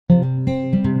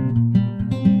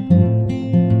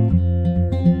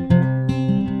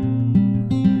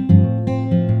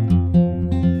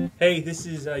this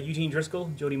is Eugene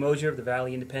Driscoll, Jodie Mosier of the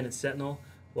Valley Independent Sentinel.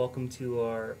 Welcome to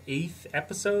our 8th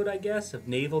episode, I guess, of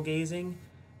Navel Gazing,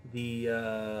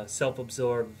 the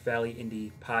self-absorbed Valley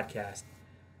Indie podcast.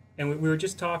 And we were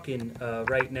just talking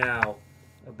right now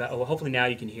about, well, hopefully now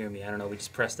you can hear me. I don't know, we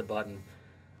just pressed the button.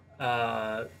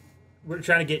 We're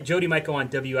trying to get, Jodie might go on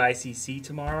WICC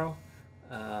tomorrow.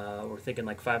 We're thinking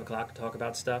like 5 o'clock to talk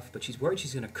about stuff, but she's worried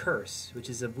she's going to curse, which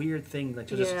is a weird thing. Like,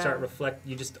 she'll just start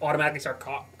you just automatically start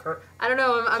I don't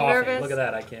know, I'm nervous. Look at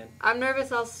that, I can. I'm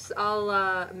nervous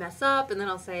I'll mess up, and then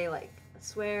I'll say, like, a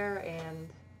swear, and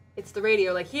it's the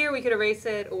radio. Like, here we could erase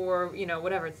it, or, you know,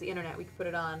 whatever, it's the internet, we could put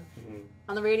it on. Mm-hmm.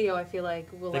 On the radio, I feel like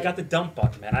we'll, They got the dump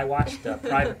button, man. I watched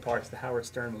Private Parts, the Howard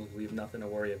Stern movie. We have nothing to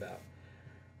worry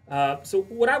about. So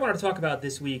what I wanted to talk about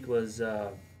this week was...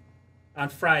 on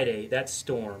Friday, that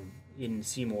storm in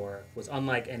Seymour was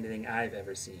unlike anything I've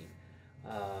ever seen.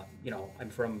 I'm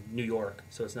from New York,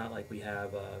 so it's not like we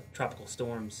have tropical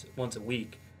storms once a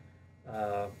week.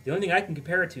 The only thing I can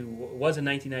compare it to was in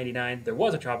 1999. There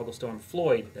was a tropical storm,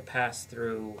 Floyd, that passed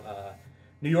through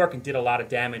New York and did a lot of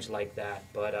damage like that.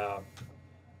 But,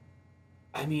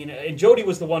 and Jodie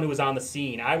was the one who was on the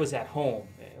scene. I was at home.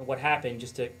 What happened,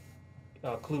 just to...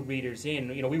 clue readers in.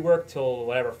 We worked till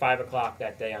 5 o'clock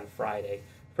that day on Friday.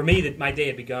 For me, my day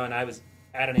had begun. I was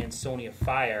at an Ansonia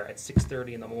fire at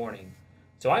 6:30 in the morning,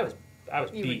 so I was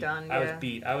you beat. Were done, yeah. I was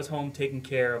beat. I was home taking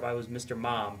care of. I was Mr.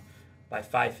 Mom by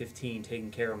 5:15,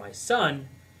 taking care of my son,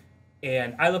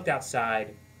 and I looked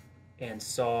outside and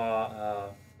saw.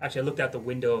 Actually, I looked out the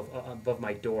window above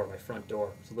my door, my front door.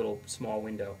 It was a little small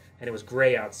window, and it was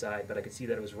gray outside, but I could see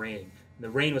that it was raining. And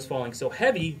the rain was falling so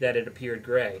heavy that it appeared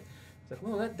gray. Like,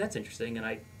 well, that's interesting. And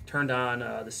I turned on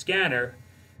the scanner,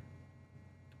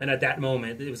 and at that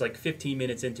moment, it was like 15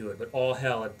 minutes into it, but all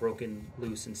hell had broken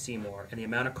loose in Seymour. And the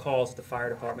amount of calls that the fire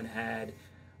department had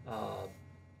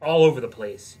all over the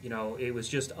place, it was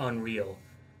just unreal.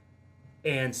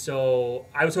 And so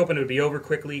I was hoping it would be over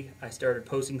quickly. I started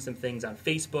posting some things on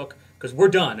Facebook, because we're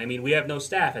done. I mean, we have no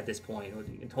staff at this point.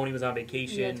 Tony was on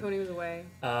vacation. Yeah, Tony was away.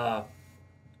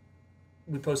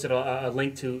 We posted a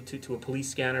link to a police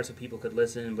scanner so people could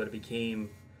listen, but it became,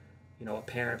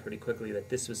 apparent pretty quickly that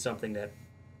this was something that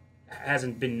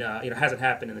hasn't been, hasn't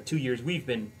happened in the 2 years we've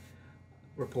been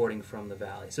reporting from the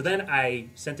Valley. So then I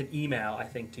sent an email, I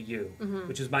think, to you,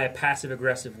 which is my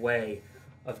passive-aggressive way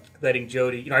of letting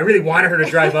Jodie, I really wanted her to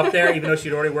drive up there, even though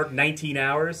she'd already worked 19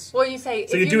 hours. Well, you say...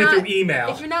 So you do it through email.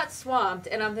 If you're not swamped,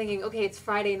 and I'm thinking, okay, it's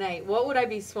Friday night, what would I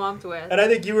be swamped with? And I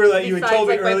think you were like, you had told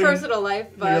me earlier... my personal life,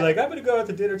 but... You were like, I'm going to go out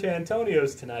to dinner to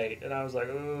Antonio's tonight. And I was like,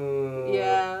 oh...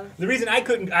 Yeah. The reason I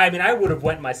couldn't... I would have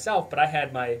went myself, but I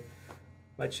had my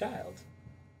child.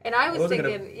 And I was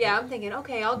thinking, I'm thinking,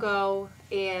 okay, I'll go,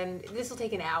 and this will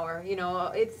take an hour.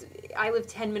 I live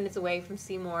 10 minutes away from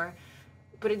Seymour.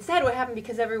 But instead, what happened,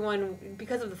 because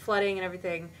of the flooding and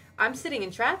everything, I'm sitting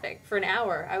in traffic for an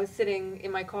hour. I was sitting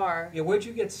in my car. Yeah, where'd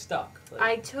you get stuck?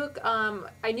 I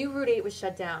knew Route 8 was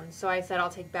shut down, so I said I'll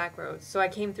take back roads. So I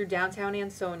came through downtown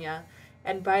Ansonia,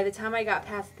 and by the time I got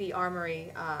past the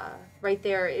Armory, right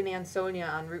there in Ansonia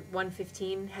on Route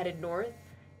 115 headed north,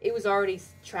 it was already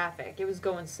traffic. It was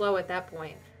going slow at that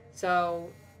point.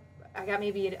 So... I got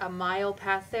maybe a mile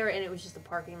past there, and it was just a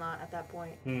parking lot at that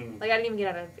point. Like, I didn't even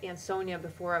get out of Ansonia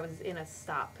before I was in a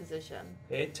stop position.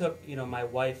 It took, my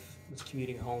wife was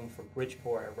commuting home from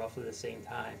Bridgeport at roughly the same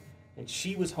time, and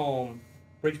she was home,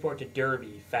 Bridgeport to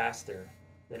Derby, faster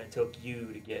than it took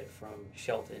you to get from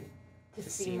Shelton to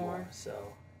Seymour.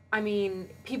 So,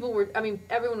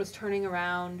 everyone was turning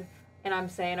around, and I'm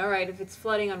saying, all right, if it's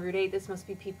flooding on Route 8, this must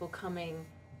be people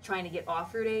trying to get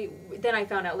off Route 8. Then I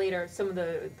found out later some of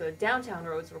the downtown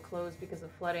roads were closed because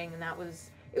of flooding, and it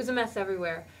was a mess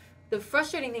everywhere. The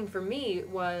frustrating thing for me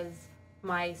was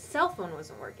my cell phone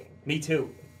wasn't working. Me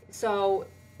too. So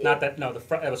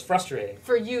it was frustrating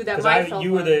for you that my cell phone.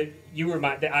 You were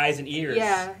the eyes and ears.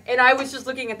 Yeah, and I was just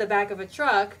looking at the back of a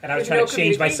truck. And I was trying to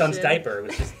change my son's diaper. It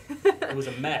was just it was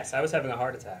a mess. I was having a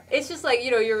heart attack. It's just like,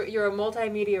 you're a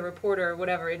multimedia reporter,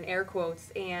 whatever, in air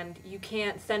quotes, and you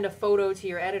can't send a photo to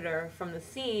your editor from the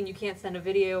scene. You can't send a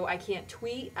video. I can't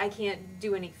tweet. I can't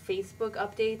do any Facebook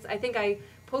updates. I think I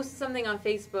posted something on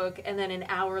Facebook, and then an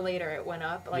hour later it went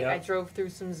up. Like, I drove through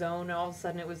some zone, and all of a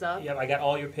sudden it was up. Yeah, I got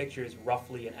all your pictures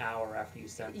roughly an hour after you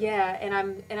sent them. Yeah, and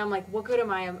I'm like, what good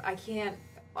am I? I can't.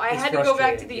 I had to go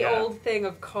back to the old thing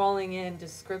of calling in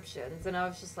descriptions, and I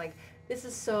was just like, this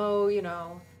is so,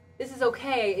 this is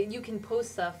okay. You can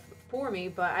post stuff for me,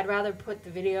 but I'd rather put the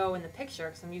video and the picture,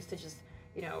 because I'm used to just,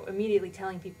 immediately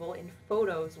telling people in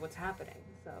photos what's happening.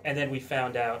 So. And then we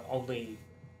found out only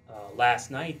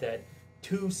last night that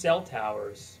 2 cell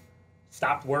towers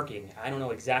stopped working. I don't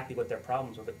know exactly what their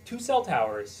problems were, but 2 cell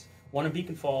towers, one in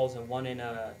Beacon Falls and one in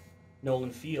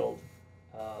Nolan Field,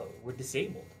 were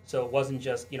disabled. So it wasn't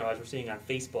just, as we're seeing on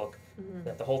Facebook,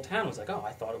 that the whole town was like, oh,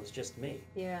 I thought it was just me.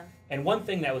 Yeah. And one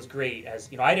thing that was great, as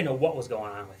I didn't know what was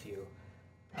going on with you.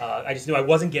 I just knew I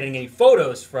wasn't getting any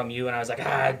photos from you, and I was like,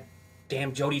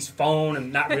 damn Jodie's phone,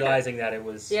 and not realizing that it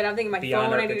was I'm thinking my beyond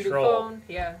phone, our I need a new control. phone.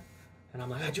 Yeah. And I'm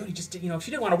like, Jodie just, if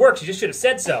she didn't want to work, she just should have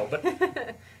said so. But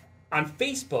on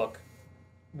Facebook,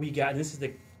 we got, and this is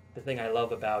the thing I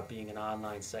love about being an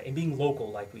online site and being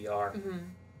local like we are.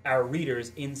 Our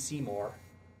readers in Seymour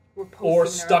or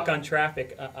stuck on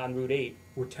traffic on Route 8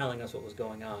 were telling us what was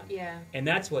going on. Yeah. And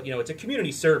that's what, it's a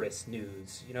community service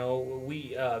news.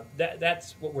 We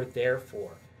that's what we're there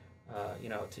for.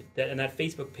 And that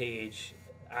Facebook page,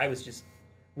 I was just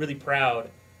really proud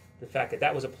the fact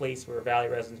that was a place where Valley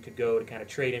residents could go to kind of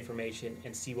trade information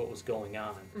and see what was going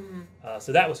on.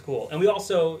 So that was cool. And we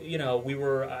also,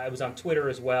 I was on Twitter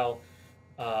as well,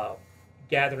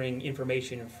 gathering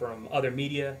information from other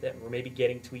media that were maybe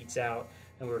getting tweets out,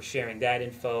 and we were sharing that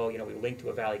info. We linked to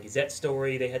a Valley Gazette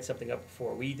story. They had something up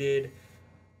before we did.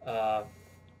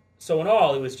 So in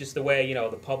all, it was just the way,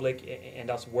 the public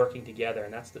and us working together.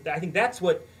 And I think that's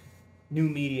what new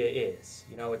media is.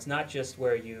 It's not just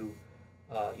where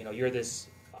you're this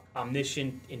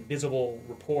omniscient, invisible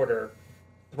reporter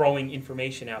throwing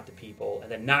information out to people and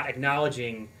then not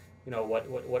acknowledging,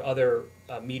 what other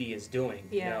media is doing.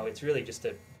 Yeah. It's really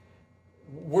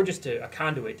we're just a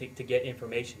conduit to get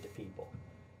information to people.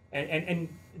 And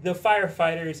the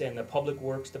firefighters and the public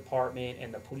works department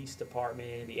and the police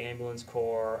department, the ambulance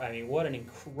corps, I mean, what an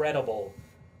incredible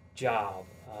job.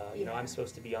 I'm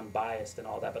supposed to be unbiased and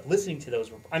all that, but listening to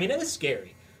those, it was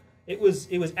scary.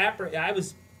 I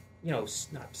was,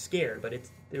 not scared, but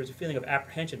there was a feeling of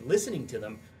apprehension listening to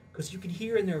them because you could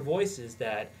hear in their voices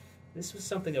that this was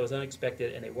something that was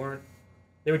unexpected and they were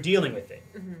dealing with it,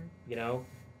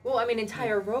 Well,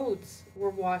 entire roads were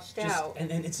washed out. And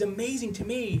it's amazing to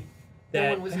me that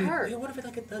no one was hurt. What if it's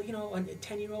like a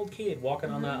 10-year-old kid walking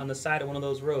on the side of one of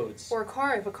those roads? Or a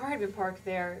car, if a car had been parked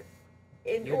there,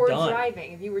 You're done.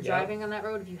 driving. If you were driving on that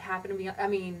road, if you happen to be,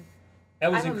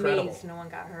 that was I'm incredible. amazed no one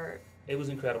got hurt. It was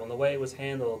incredible, and the way it was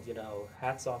handled,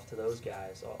 hats off to those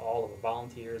guys, all of the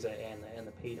volunteers and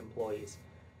the paid employees.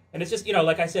 And it's just,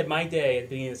 like I said, my day at the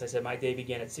beginning of this, my day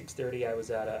began at 6:30. I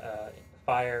was at a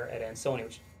fire at Ansonia,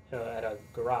 which at a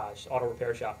garage, auto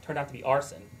repair shop. Turned out to be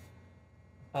arson.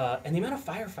 And the amount of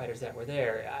firefighters that were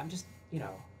there, I'm just,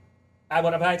 by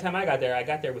the time I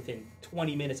got there within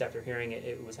 20 minutes after hearing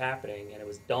it was happening, and it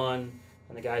was done,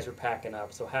 and the guys were packing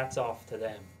up. So hats off to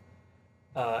them.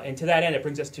 And to that end, it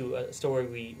brings us to a story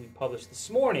we published this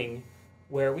morning,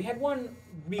 where we had one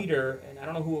reader, and I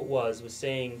don't know who it was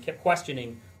kept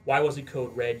questioning, why wasn't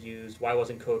Code Red used? Why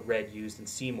wasn't Code Red used in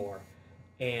Seymour?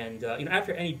 And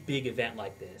after any big event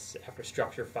like this, after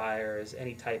structure fires,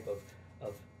 any type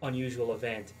of unusual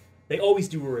event, they always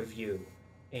do a review.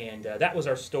 And that was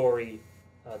our story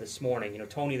this morning.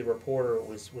 Tony, the reporter,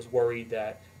 was worried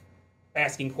that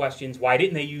asking questions, why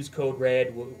didn't they use Code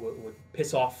Red, would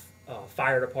piss off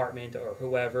fire department or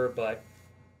whoever. But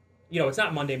it's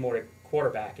not Monday morning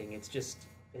quarterbacking. It's just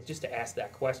to ask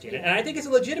that question. And I think it's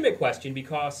a legitimate question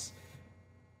because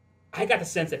I got the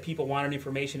sense that people wanted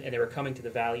information and they were coming to the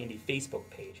Valley Indy Facebook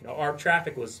page. Our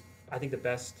traffic was, I think,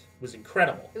 was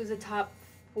incredible. It was a top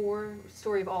 4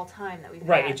 story of all time that we've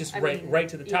had. It just right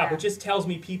to the top, which just tells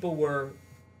me people were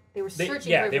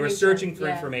searching for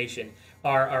information.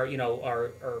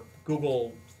 Our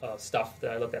Google stuff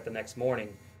that I looked at the next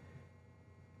morning,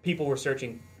 people were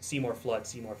searching Seymour flood,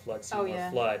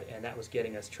 flood, and that was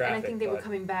getting us traffic. And I think they were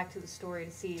coming back to the story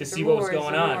to see what was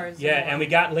going on. And we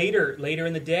got later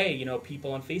in the day,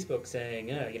 people on Facebook saying,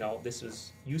 this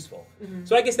was useful. Mm-hmm.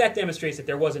 So I guess that demonstrates that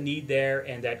there was a need there,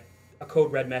 and that a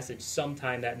Code Red message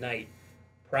sometime that night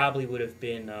probably would have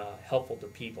been helpful to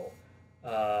people.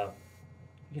 But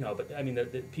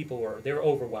the people were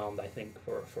overwhelmed, I think,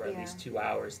 for at least 2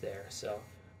 hours there. So,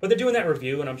 but they're doing that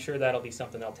review, and I'm sure that'll be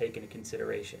something they'll take into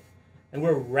consideration. And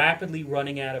we're rapidly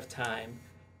running out of time.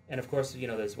 And of course,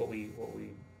 there's what we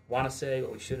want to say,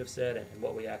 what we should have said, and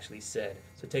what we actually said.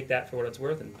 So take that for what it's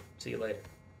worth, and see you later.